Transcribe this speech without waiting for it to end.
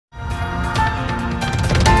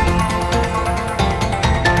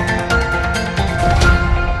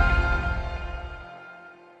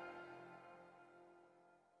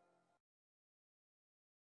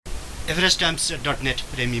everesttimes.net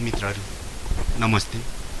प्रेमी मित्रहरू नमस्ते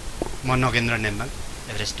म नगेन्द्र नेम्बाङ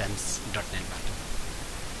everesttimes.net बाट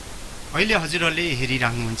अहिले हजुरहरूले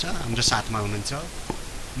हेरिराख्नुहुन्छ हाम्रो साथमा हुनुहुन्छ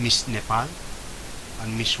मिस नेपाल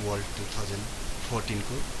अनि मिस वर्ल्ड 2014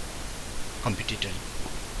 को कम्पिटिटर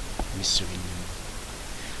मिस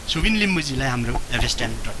सुबिन लिम्बुजीलाई हाम्रो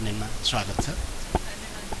everesttimes.net मा स्वागत छ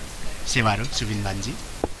सेवारो सुबिन बान्जी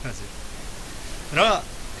हजुर र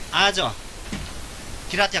आज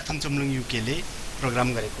किरात याक्थम चम्लुङ युकेले प्रोग्राम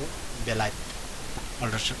गरेको बेलायत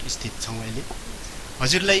अल्डरसोट स्थित छौं अहिले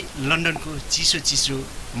हजुरलाई लन्डनको चिसो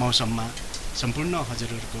मौसममा सम्पूर्ण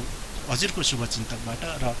हजुरको शुभचिन्तकबाट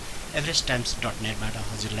र everesttimes.net बाट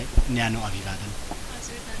हजुरलाई न्यानो अभिवादन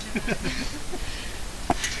हजुर धन्यवाद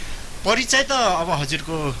परिचय त अब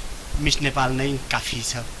हजुरको मिस नेपाल नै काफी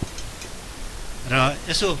छ र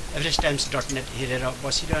यसो everesttimes.net हेरेर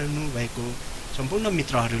बसिरहनु भएको सम्पूर्ण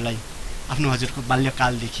मित्रहरूलाई आफ्नो हजुरको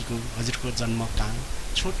बाल्यकालदेखिको हजुरको जन्म कहाँ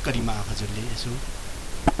छोटकरीमा हजुरले यसो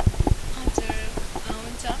हजुर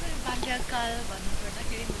हुन्छ मेरो बाल्यकाल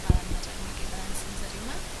भन्नुपर्दाखेरि म भारतमा जन्मेकी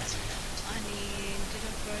सिन्जरीमा अनि डेट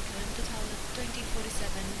अफ बर्थ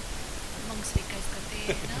 2047 मङ्सिर 21 गते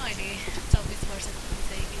होइन अहिले 24 वर्ष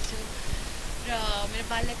पुगिसकेकी छु र मेरो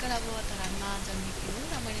बाल्यकाल अब धरानमा जन्मेकी हुँ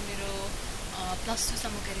र मैले मेरो +2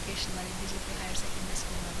 सम्मको एजुकेसन मैले बिजेपी हायर सेकेन्डरी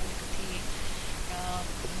स्कुलमा गरेको थिएँ र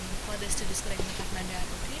फर्दर स्टडिजको लागि म काठमाडौँ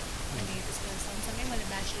आएको थिएँ अनि त्यसको सँगसँगै मैले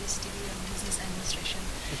bachelors degree own business administration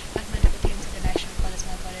काठमाडौँको टिएमसी इन्टरनेसनल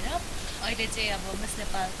कलेजमा गरेर अहिले चाहिँ अब मिस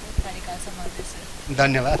नेपालको कार्यकाल सम्हाल्दैछु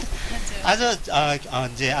धन्यवाद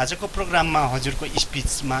आजको प्रोग्राममा हजुरको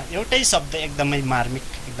स्पिचमा एउटै शब्द एकदमै मार्मिक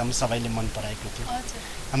एकदम सबैले मन पराएको थियो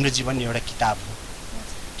हाम्रो जीवन एउटा किताब हो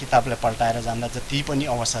किताबलाई पल्टाएर जाँदा जति पनि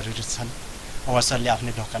अवसरहरू छन् अवसरले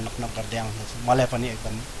आफ्नै ढोका नकनक गर्दै आउँदछ मलाई पनि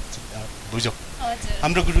एकदम बुझो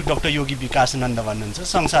हाम्रो गुरु डाक्टर योगी विकासनन्द भन्नुहुन्छ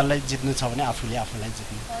संसारलाई जित्नु छ भने आफूले आफूलाई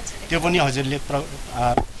जित्नु त्यो पनि हजुरले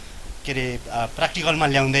के रे प्र्याक्टिकलमा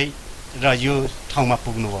ल्याउँदै र यो ठाउँमा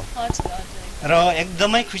पुग्नुभयो र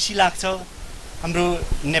एकदमै खुसी लाग्छ हाम्रो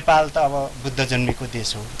नेपाल त अब बुद्ध जन्मेको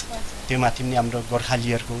देश हो त्यो माथि पनि हाम्रो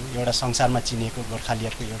गोर्खालीहरूको एउटा संसारमा चिनिएको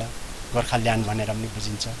गोर्खालीहरूको एउटा गोर्खाल्यान्ड भनेर पनि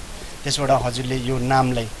बुझिन्छ त्यसबाट हजुरले यो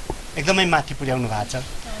नामलाई एकदमै माथि पुर्याउनु भएको छ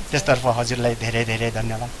त्यसतर्फ हजुरलाई धेरै धेरै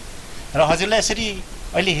धन्यवाद र हजुरलाई यसरी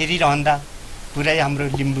अहिले हेरिरहँदा पुरै हाम्रो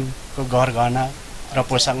लिम्बूको घर गहना र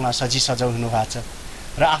पोसाकमा सजाउ हुनु भएको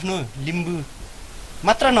छ र आफ्नो लिम्बू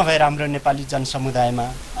मात्र नभएर हाम्रो नेपाली जनसमुदायमा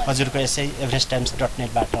हजुरको यसै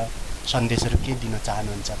everesttimes.net बाट सन्देशहरू के दिन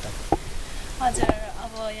चाहनुहुन्छ त हजुर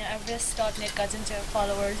अब यहाँ everest.net का जुन चाहिँ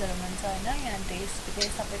फलोवर्सहरू हुनुहुन्छ होइन यहाँ देश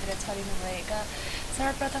विदेश सबैतिर छरिनुभएका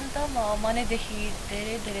सर्वप्रथम त म मनैदेखि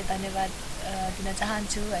धेरै धेरै धन्यवाद दिन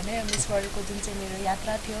चाहन्छु होइन मिस वर्ल्डको जुन चाहिँ मेरो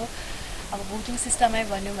यात्रा थियो अब भोटिङ सिस्टममै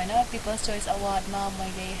भनौँ होइन पिपल्स चोइस अवार्डमा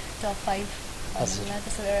मैले टप 5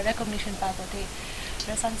 त्यस्तो एउटा रेकग्निसन पाएको थिएँ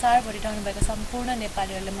र संसारभरि रहनुभएका सम्पूर्ण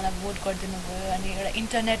नेपालीहरूले मलाई भोट गरिदिनु भयो अनि एउटा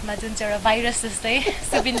इन्टरनेटमा जुन चाहिँ एउटा भाइरस जस्तै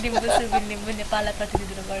सुबिन लिम्बू नेपाललाई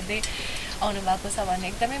प्रतिनिधित्व गर्दै आउनु भएको छ भने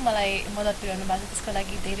एकदमै मलाई मद्दत पुर्याउनु भएको छ त्यसको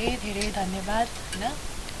लागि धेरै धेरै धन्यवाद होइन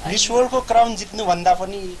मिस वर्ल्डको क्राउन जित्नु भन्दा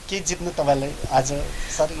पनि के जित्नु तपाईलाई आज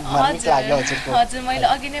सरी मार्मिक लाग्यो हजुर मैले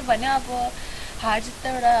अघि नै भने अब हार जित त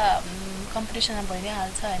एउटा कम्पिटिसनमा भइ नै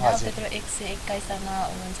हाल्छ होइन अब त्यत्रो 121 जना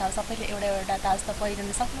हुनुहुन्छ अब सबैले एउटा ताज त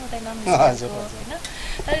पहिरिन सक्नु हुँदैन होइन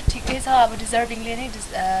तर ठिकै छ अब डिजर्भिङ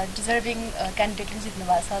क्यान्डिडेटले जित्नु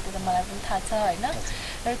भएको छ त्यो त मलाई पनि थाहा छ होइन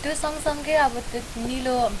र त्यो सँगसँगै अब त्यो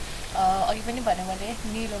निलो अघि पनि भने मैले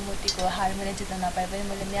निलो मोतीको हार मैले जित्न नपाए पनि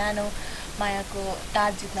मैले न्यानो मायाको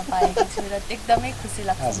ताज जित्न पाएकी छु र एकदमै खुसी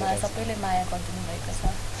लाग्छ मलाई सबैले माया गरिदिनु भएको छ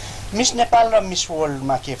मिस नेपाल र मिस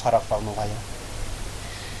वर्ल्डमा के फरक पाउनु भयो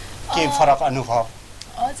के फरक अनुभव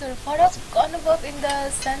हजुर फरक अनुभव इन द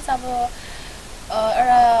सेन्स अब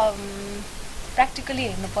एउटा प्र्याक्टिकली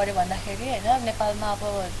हेर्नु पर्यो भन्दाखेरि होइन नेपालमा अब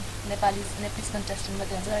नेप्लिज कन्टेस्टेन्ट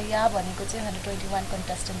मात्रै हुन्छ र यहाँ भनेको चाहिँ 121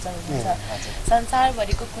 कन्टेस्टेन्ट्सहरू हुनुहुन्छ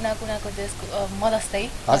संसारभरिको कुना कुनाको देशको मधस्तै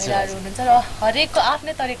महिलाहरू हुनुहुन्छ र हरेकको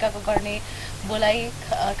आफ्नै तरिकाको गर्ने बोलाइ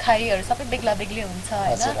खाइहरू सबै बेग्ला बेग्लै हुन्छ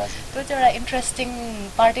होइन त्यो चाहिँ एउटा इन्ट्रेस्टिङ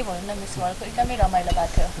पार्टी भनौँ न मिस वर्ल्डको एकदमै रमाइलो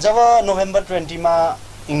भएको थियो जब नोभेम्बर 20 मा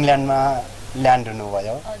इङ्ल्यान्डमा ल्यान्ड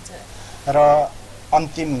हुनुभयो र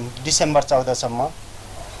अन्तिम डिसेम्बर 14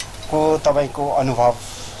 सम्मको तपाईँको अनुभव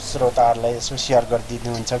श्रोताहरूलाई यसो सेयर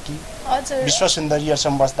गरिदिनुहुन्छ कि विश्व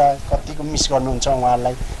सुन्दरीहरूसँग बस्दा कतिको मिस गर्नुहुन्छ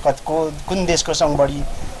उहाँहरूलाई कुन देशको सँग बढी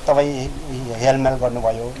तपाईँ हेलमेल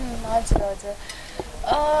गर्नुभयो हजुर हजुर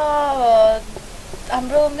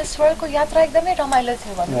हाम्रो मिस वर्ल्डको यात्रा एकदमै रमाइलो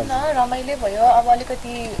थियो भनौँ न रमाइलो भयो अब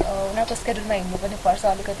अलिकति उनीहरूको स्केड्युलमा हिँड्नु पनि पर्छ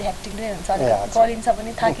अलिकति हेक्टिक नै हुन्छ अलिकति गरिन्छ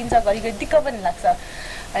पनि थाकिन्छ घरिघरि दिक्क पनि लाग्छ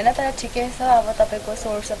होइन तर ठिकै छ अब तपाईँको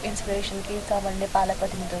सोर्स अफ इन्सपिरेसन के छ मैले नेपाललाई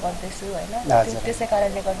प्रतिनिधित्व गर्दैछु होइन त्यसै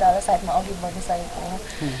कारणले गर्दा अब सायदमा अघि बढिसकेको हो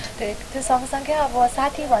त्यो सँगसँगै अब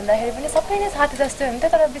साथी भन्दाखेरि पनि सबै नै साथी जस्तै हुन्थ्यो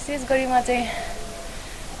तर विशेष गरी म चाहिँ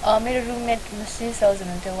मेरो रुममेट सिसेल्स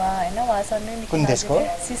हुनुहुन्थ्यो उहाँ होइन उहाँसँग नै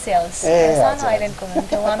सिसेल्स सानो आइल्यान्डको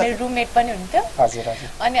हुनुहुन्थ्यो उहाँ मेरो रुममेट पनि हुनुहुन्थ्यो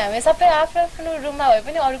अनि हामी सबै आफ्नो आफ्नो रुममा भए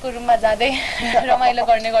पनि अरूको रुममा जाँदै रमाइलो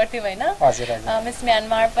गर्ने गर्थ्यौँ होइन मिस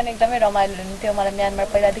म्यानमार पनि एकदमै रमाइलो हुनुहुन्थ्यो मलाई म्यानमार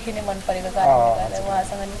पहिलादेखि नै मन परेको कारणले गर्दा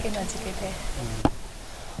उहाँसँग निकै नजिकै थिएँ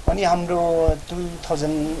अनि हाम्रो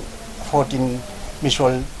 2014 मिस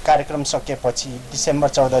वर्ल्ड कार्यक्रम सकेपछि डिसेम्बर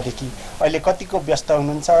 14 देखि अहिले कतिको व्यस्त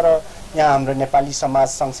हुनुहुन्छ र यहाँ हाम्रो नेपाली समाज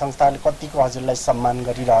सङ्घ संस्थाले कतिको हजुरलाई सम्मान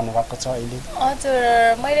गरिरहनु भएको छ अहिले हजुर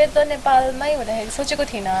मैले त नेपालमै हुँदाखेरि सोचेको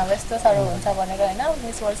थिइनँ अब यस्तो साह्रो हुन्छ भनेर होइन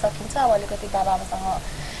मिस वर्ल्ड सकिन्छ अब अलिकति बाबाआमासँग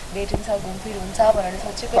भेट हुन्छ घुमफिर हुन्छ भनेर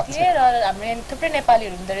सोचेको थिएँ र हाम्रो यहाँ थुप्रै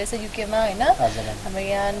नेपालीहरू हुँदो रहेछ युकेमा होइन हाम्रो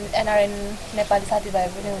यहाँ एनआरएन नेपाली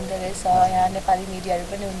साथीभाइहरू पनि हुँदो रहेछ यहाँ नेपाली मिडियाहरू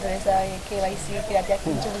पनि हुँदो रहेछ यहाँ केवाइसी किराँती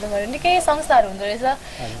निकै संस्थाहरू हुँदो रहेछ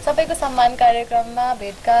सबैको सम्मान कार्यक्रममा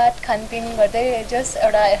भेटघाट खानपिन गर्दै जस्ट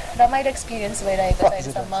एउटा रमाइलो एक्सपिरियन्स भइरहेको छ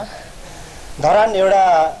अहिलेसम्म धरान एउटा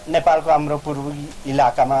नेपालको हाम्रो पूर्वी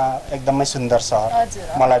इलाकामा एकदमै सुन्दर सहर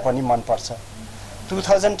मलाई पनि मनपर्छ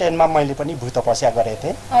 2010 मा मैले पनि भू तपस्या गरेको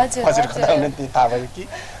थिएँ हजुर कता हुनुहुन्थ्यो थाहा भयो कि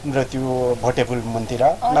हाम्रो त्यो भोटेपुल मन्दिर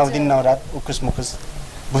 9 दिन 9 रात उकुस मुकुस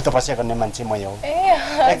भू तपस्या गर्ने मान्छे मै हो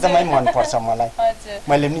एकदमै मनपर्छ मलाई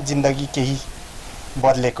मैले पनि जिन्दगी केही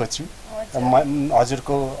बदलेको छु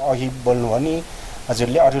हजुरको अघि बोल्नु हो नि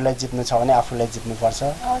हजुरले अरूलाई जित्नु छ भने आफूलाई जित्नुपर्छ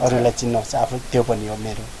अरूलाई चिन्नुपर्छ आफू त्यो पनि हो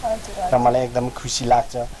मेरो र मलाई एकदम खुसी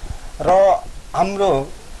लाग्छ र हाम्रो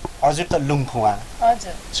हजुर त लुम्फुवा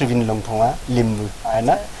सुबिन लुम्फुवा लिम्बू हैन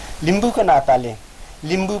लिम्बूको नाताले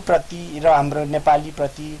लिम्बू प्रति र हाम्रो नेपाली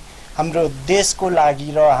प्रति हाम्रो देशको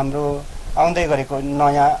लागि र हाम्रो आउँदै गरेको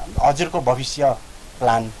नयाँ हजुरको भविष्य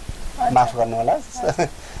प्लान माफ गर्नु होला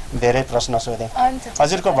धेरै प्रश्न सोधे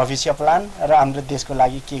हजुरको भविष्य प्लान र हाम्रो देशको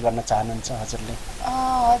लागि के गर्न चाहनुहुन्छ हजुरले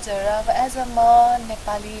हजुर अब एज अ म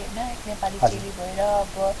नेपाली हैन एक नेपाली चेली भएर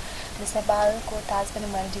अब मिस नेपालको ताज पनि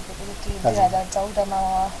मैले जितेको थिएँ 2014 मा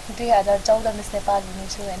 2014 मिस नेपाल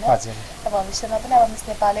हुनेछु हैन अब भविष्यमा पनि अब मिस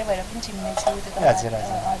नेपालै भएर पनि चिन्नेछु त्यो हजुर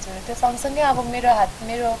त्यो सँगसँगै अब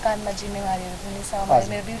मेरो कानमा जिम्मेवारीहरू पनि छ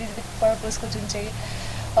मेरो ब्युटी पर्पसको जुन चाहिँ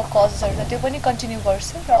कजहरू छ त्यो पनि कन्टिन्यू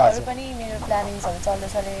गर्छु र अरू पनि मेरो प्लानिङ्सहरू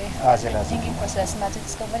चल्दैछ थिङ्किङ प्रोसेसमा चाहिँ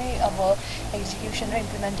त्यसको पनि अब एक्जिक्युसन र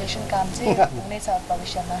इम्प्लिमेन्टेसन काम चाहिँ हुनेछ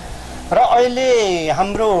भविष्यमा र अहिले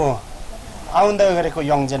हाम्रो आउँदै गरेको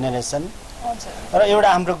यङ जेनेरेसन र एउटा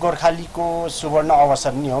हाम्रो गोर्खालीको सुवर्ण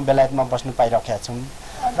अवसर नि हो बेलायतमा बस्नु पाइरहेका छौँ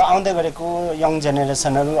र आउँदै गरेको यङ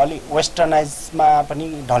जेनेरेसनहरू अलिक वेस्टर्नाइजमा पनि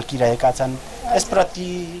ढल्किरहेका छन् यसप्रति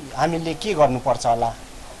हामीले के गर्नुपर्छ होला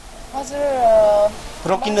हजुर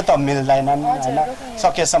रोकिनु त मिल्दैनन् हैन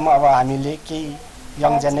सकेसम्म अब हामीले केही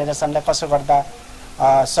यङ जेनेरेसनलाई कसो गर्दा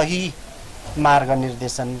सही मार्ग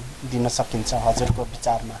निर्देशन दिन सकिन्छ हजुरको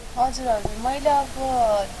विचारमा हजुर हजुर मैले अब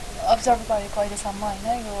अब्जर्भ गरेको अहिलेसम्म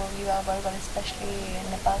होइन यो युवा वर्ग स्पेसली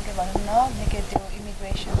नेपालकै भनौँ न निकै त्यो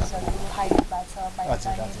इमिग्रेसन्सहरू हाई भएको छ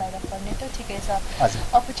बाहिर पढ्ने त्यो ठिकै छ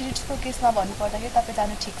अपर्च्युनिटिजको केसमा भन्नुपर्दाखेरि तपाईँ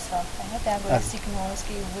जानु ठिक छ होइन त्यहाँ गएर सिक्नुहोस्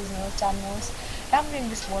कि बुझ्नुहोस् जान्नुहोस् राम्रो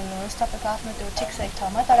इङ्ग्लिस बोल्नुहोस् तपाईँको आफ्नो त्यो ठिक छ एक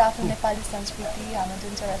ठाउँमा तर आफ्नो नेपाली संस्कृति हाम्रो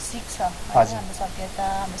जुन चाहिँ एउटा सिक छ हाम्रो सभ्यता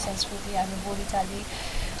हाम्रो संस्कृति हाम्रो बोलीचाली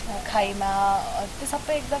खाइमा त्यो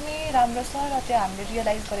सबै एकदमै राम्रो छ र त्यो हामीले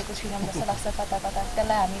रियलाइज गरेको छैनौँ जस्तो लाग्छ कता कता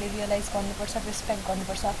त्यसलाई हामीले रियलाइज गर्नुपर्छ रेस्पेक्ट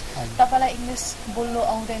गर्नुपर्छ तपाईँलाई इङ्ग्लिस बोल्नु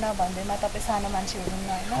आउँदैन भन्दैमा तपाईँ सानो मान्छे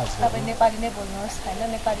हुनुहुन्न होइन तपाईँ नेपाली नै बोल्नुहोस् होइन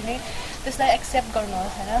नेपाली नै त्यसलाई एक्सेप्ट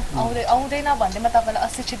गर्नुहोस् होइन आउँदैन भन्दैमा तपाईँलाई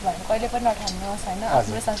अशिक्षित भनेर कहिले पनि नठान्नुहोस् होइन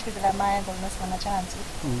आफ्नो संस्कृतिलाई माया गर्नुहोस् भन्न चाहन्छु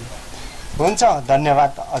हुन्छ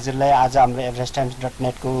धन्यवाद हजुरलाई आज हाम्रो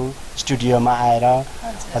everest.net को स्टुडियोमा आएर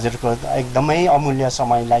हजुरको एकदमै अमूल्य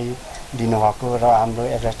समयलाई दिनुभएको र हाम्रो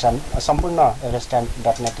सम्पूर्ण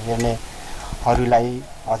everest.net हेर्नेहरूलाई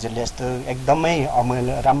हजुरले यस्तो एकदमै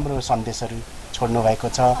अमूल्य राम्रो सन्देशहरू छोड्नु भएको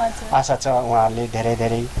छ आशा छ उहाँहरूले धेरै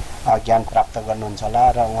धेरै ज्ञान प्राप्त गर्नुहुन्छ होला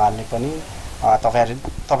र उहाँहरूले पनि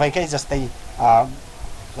तपाईकै जस्तै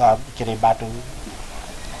के रे बाटो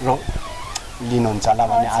लिनुहुन्छ होला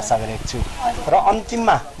भन्ने आशा गरेको छु र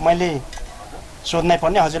अन्तिममा मैले सोध्नै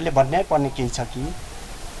पर्ने हजुरले भन्नै पर्ने केही छ कि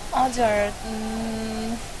हजुर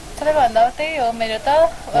सबैभन्दा त्यही हो मेरो त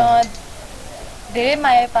धेरै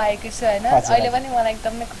माया पाएकी छु होइन अहिले पनि मलाई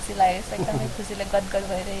एकदमै खुसी लागेको छ एकदमै खुसीले गदगद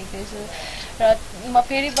भइरहेको छु र म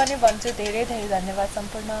फेरि पनि भन्छु धेरै धेरै धन्यवाद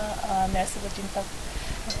सम्पूर्ण मेरो शुभचिन्तक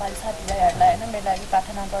नेपाली साथीभाइहरूलाई होइन मेरो लागि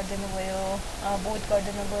प्रार्थना गरिदिनु भयो बोध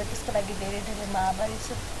गरिदिनु भयो त्यसको लागि धेरै धेरै म आभारी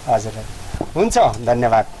छु। हजुर हुन्छ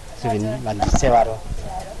धन्यवाद सुबिन भन्नु सेवा